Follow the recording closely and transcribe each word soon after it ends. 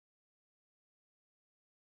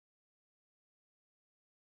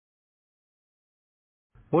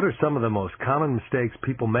What are some of the most common mistakes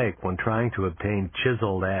people make when trying to obtain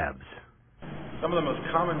chiseled abs? Some of the most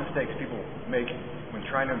common mistakes people make when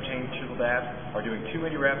trying to obtain chiseled abs are doing too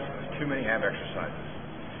many reps of too many ab exercises.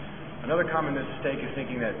 Another common mistake is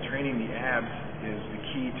thinking that training the abs is the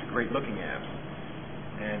key to great looking abs.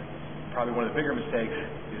 And probably one of the bigger mistakes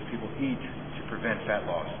is people eat to prevent fat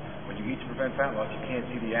loss. When you eat to prevent fat loss, you can't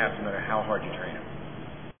see the abs no matter how hard you train them.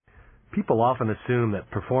 People often assume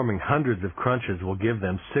that performing hundreds of crunches will give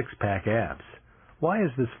them six-pack abs. Why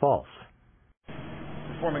is this false?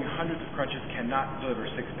 Performing hundreds of crunches cannot deliver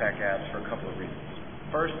six-pack abs for a couple of reasons.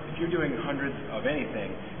 First, if you're doing hundreds of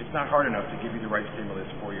anything, it's not hard enough to give you the right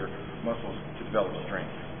stimulus for your muscles to develop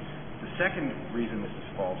strength. The second reason this is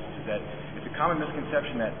false is that it's a common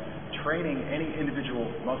misconception that training any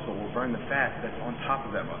individual muscle will burn the fat that's on top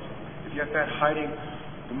of that muscle. If you have fat hiding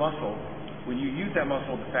the muscle, when you use that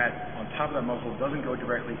muscle, the fat on top of that muscle doesn't go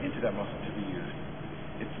directly into that muscle to be used.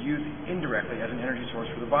 It's used indirectly as an energy source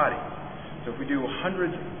for the body. So if we do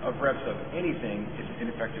hundreds of reps of anything, it's an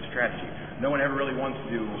ineffective strategy. No one ever really wants to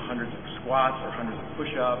do hundreds of squats or hundreds of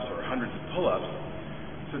push-ups or hundreds of pull-ups.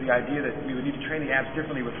 So the idea that we would need to train the abs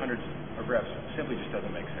differently with hundreds of reps simply just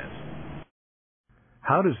doesn't make sense.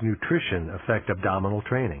 How does nutrition affect abdominal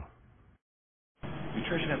training?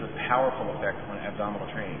 Nutrition has a powerful effect on abdominal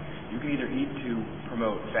training. You can either eat to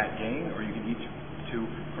promote fat gain or you can eat to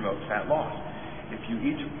promote fat loss. If you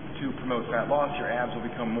eat to promote fat loss, your abs will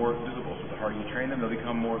become more visible. So the harder you train them, they'll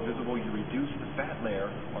become more visible. You reduce the fat layer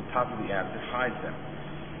on top of the abs that hides them.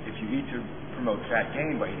 If you eat to promote fat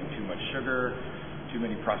gain by eating too much sugar, too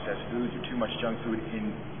many processed foods, or too much junk food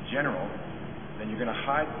in general, then you're going to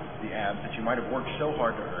hide the abs that you might have worked so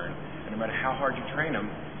hard to earn. And no matter how hard you train them,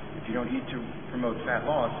 if you don't eat to promote fat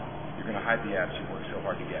loss, you're going to hide the abs you worked so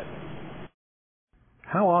hard to get.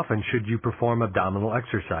 How often should you perform abdominal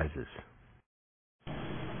exercises?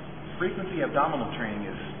 Frequency of abdominal training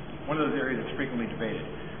is one of those areas that's frequently debated.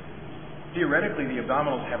 Theoretically, the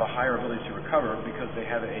abdominals have a higher ability to recover because they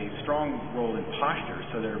have a strong role in posture,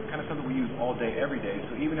 so they're kind of something we use all day, every day.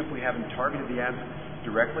 So even if we haven't targeted the abs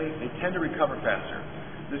directly, they tend to recover faster.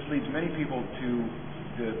 This leads many people to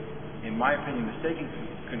the, in my opinion, mistaken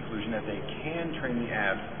conclusion that they can train the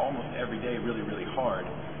abs almost every day really, really hard.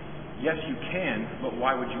 Yes, you can, but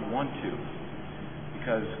why would you want to?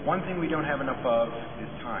 Because one thing we don't have enough of is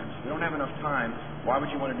time. So if we don't have enough time, why would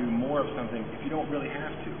you want to do more of something if you don't really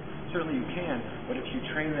have to? Certainly you can, but if you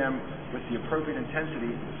train them with the appropriate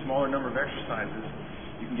intensity, a smaller number of exercises,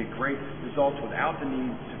 you can get great results without the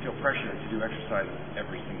need to feel pressure to do exercise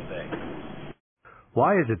every single day.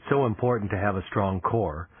 Why is it so important to have a strong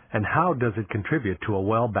core, and how does it contribute to a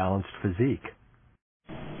well-balanced physique?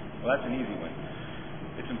 Well, that's an easy one.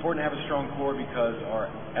 It's important to have a strong core because our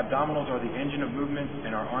abdominals are the engine of movement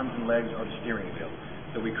and our arms and legs are the steering wheel.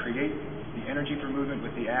 So we create the energy for movement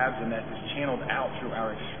with the abs, and that is channeled out through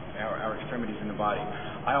our extremities in the body.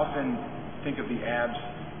 I often think of the abs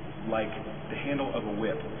like the handle of a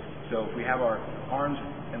whip. So if we have our arms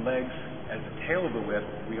and legs as the tail of the whip,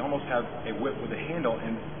 we almost have a whip with a handle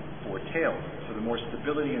and four tails. So the more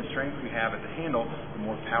stability and strength we have at the handle, the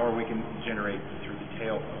more power we can generate through the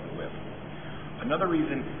tail of the whip. Another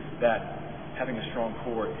reason that having a strong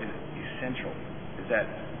core is essential is that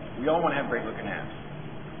we all want to have great looking abs.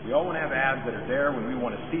 We all want to have abs that are there when we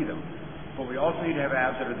want to see them, but we also need to have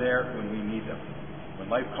abs that are there when we need them. When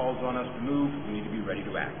life calls on us to move, we need to be ready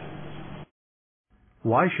to act.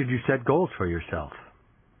 Why should you set goals for yourself?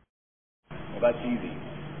 Well, that's easy.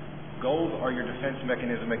 Goals are your defense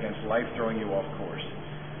mechanism against life throwing you off course.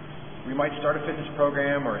 We might start a fitness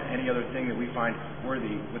program or any other thing that we find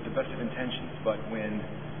worthy with the best of intentions, but when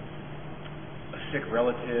a sick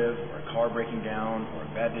relative or a car breaking down or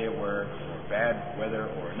a bad day at work or bad weather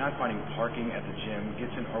or not finding parking at the gym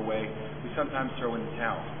gets in our way, we sometimes throw in the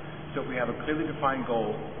towel. So if we have a clearly defined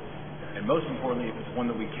goal, and most importantly, if it's one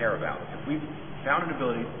that we care about, if we've found an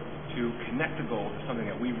ability to connect the goal to something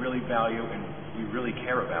that we really value and we really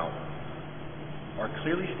care about, our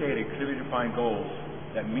clearly stated, clearly defined goals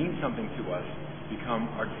that mean something to us become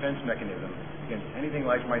our defense mechanism against anything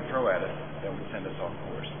life might throw at us that would send us off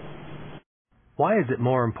course. Why is it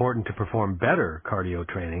more important to perform better cardio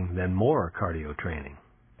training than more cardio training?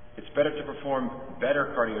 It's better to perform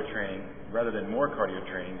better cardio training rather than more cardio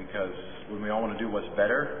training because when we all want to do what's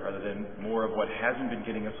better rather than more of what hasn't been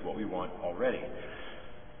getting us what we want already.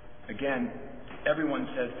 Again, everyone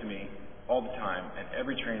says to me all the time, and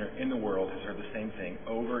every trainer in the world has heard the same thing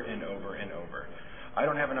over and over and over. I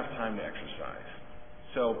don't have enough time to exercise.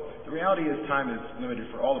 So the reality is time is limited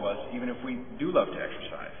for all of us, even if we do love to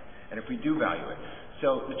exercise and if we do value it.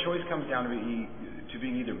 So the choice comes down to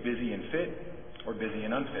being either busy and fit or busy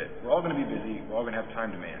and unfit. We're all going to be busy. We're all going to have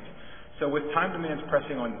time demands. So with time demands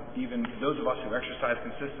pressing on even those of us who exercise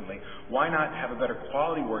consistently, why not have a better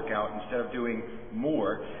quality workout instead of doing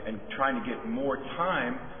more and trying to get more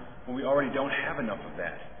time when we already don't have enough of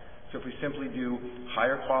that? So if we simply do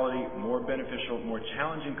higher quality, more beneficial, more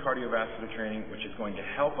challenging cardiovascular training, which is going to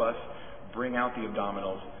help us bring out the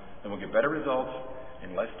abdominals, then we'll get better results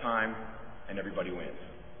in less time, and everybody wins.